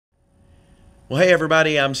Well, hey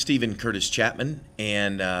everybody, I'm Stephen Curtis Chapman,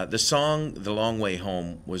 and the song "The Long Way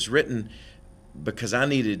Home" was written because I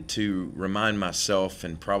needed to remind myself,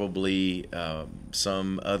 and probably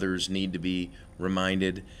some others need to be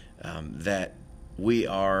reminded, that we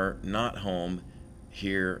are not home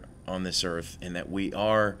here on this earth, and that we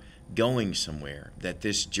are going somewhere. That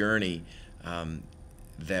this journey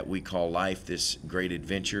that we call life, this great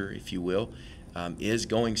adventure, if you will, is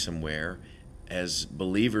going somewhere. As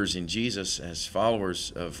believers in Jesus, as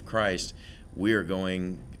followers of Christ, we are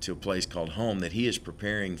going to a place called home that He is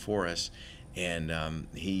preparing for us. And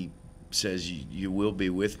He says, you will be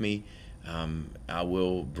with me. I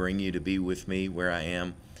will bring you to be with me where I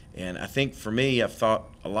am. And I think for me, I've thought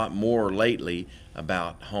a lot more lately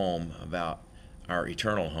about home, about our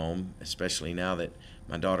eternal home, especially now that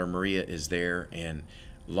my daughter Maria is there, and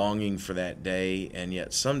longing for that day. And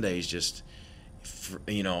yet some days just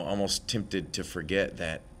almost tempted to forget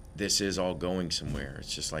that this is all going somewhere.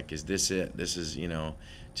 It's just like, is this it? This is,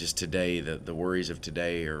 just today, the worries of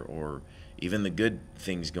today, or even the good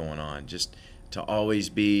things going on. Just to always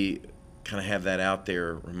be, kind of have that out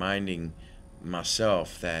there, reminding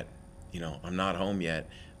myself that, I'm not home yet.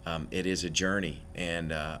 It is a journey,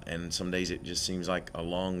 and some days it just seems like a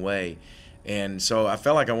long way. And so I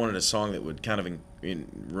felt like I wanted a song that would kind of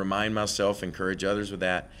remind myself, encourage others with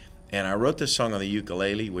that. And I wrote this song on the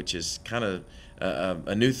ukulele, which is kind of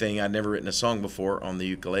a new thing. I'd never written a song before on the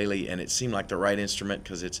ukulele, and it seemed like the right instrument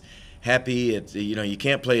because it's happy. You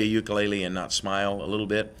can't play a ukulele and not smile a little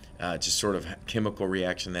bit. It's just sort of chemical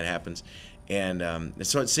reaction that happens, and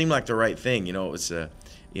so it seemed like the right thing. It's a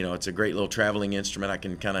great little traveling instrument. I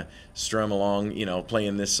can kind of strum along,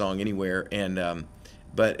 playing this song anywhere, and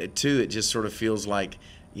but it just sort of feels like,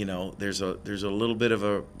 there's a little bit of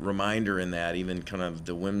a reminder in that, even kind of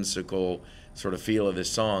the whimsical sort of feel of this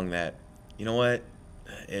song, that,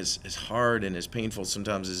 as hard and as painful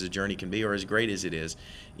sometimes as a journey can be, or as great as it is,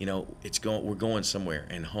 we're going somewhere,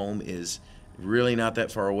 and home is really not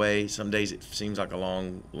that far away. Some days it seems like a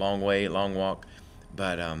long way, long walk,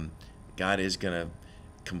 but God is going to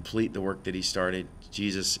complete the work that He started.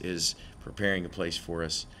 Jesus is preparing a place for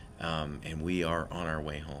us, and we are on our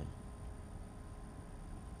way home.